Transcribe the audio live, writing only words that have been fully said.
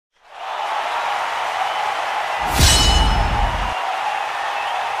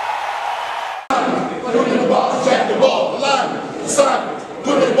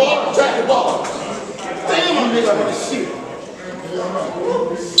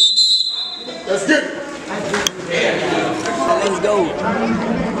Let's get it. Let's go.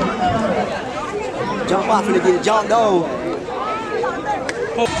 Jump off and get jumped on.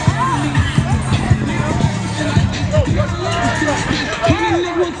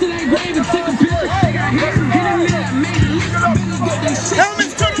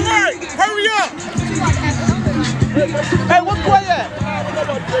 Helmets to the right. Hurry up. Hey, what's Quay at?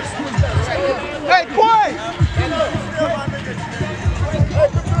 Hey, Quay.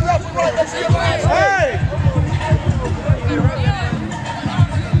 Hey.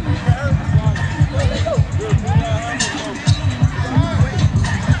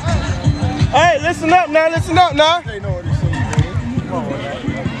 Hey, listen up now, listen up now. They know what he's saying.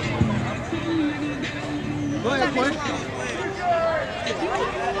 Go ahead, Quay.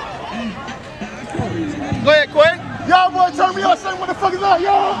 Go ahead, Quay. Y'all boy, turn me on, say what the fuck is up,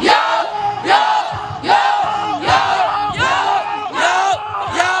 y'all. Yo, yo, yo, yo, yo, yo,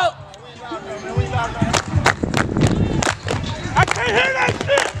 yo. I can't hear that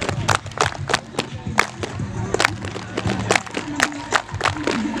shit.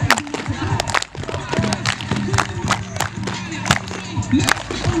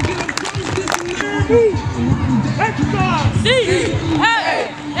 C A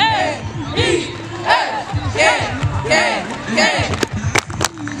A E S K K K.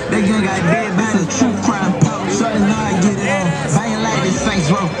 They gang got dead by the true crime. Shorty know I get it on. Banging like this face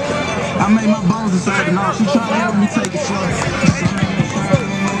roll. I made my bones inside the knob. She trying to help me take it slow.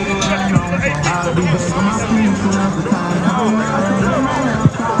 I'll be back on my feet for the time.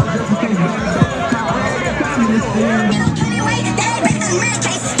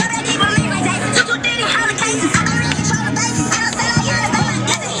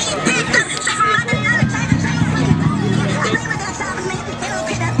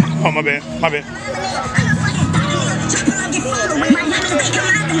 Oh, my bad, my bad.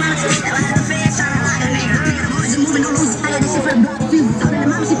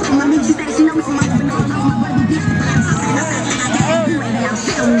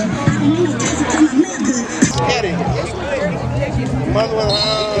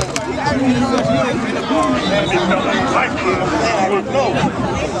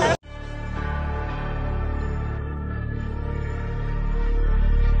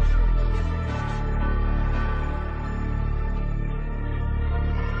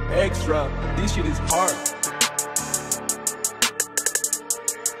 Extra, this shit is hard.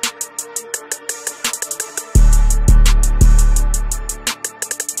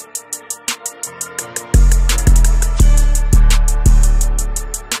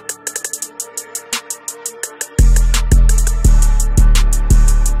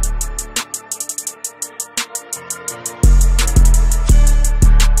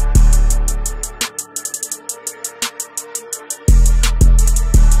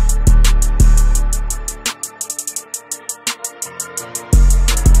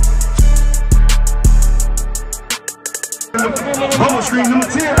 Bubble screen number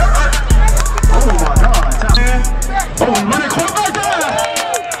 10. Oh my God. Oh, run it quarterback there.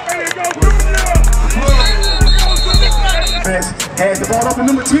 There you go, has the ball up in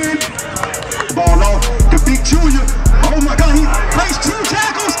number 10. Ball off to Big Junior. Oh my God, he placed 2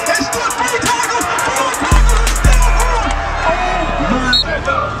 tackles and stood 3 tackles. 4 tackles.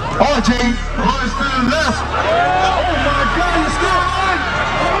 RJ, still left. Oh my God, he's still right.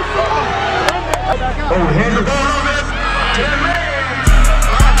 Oh, hand the ball over.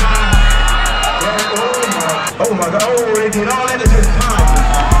 Oh my God, oh, they did all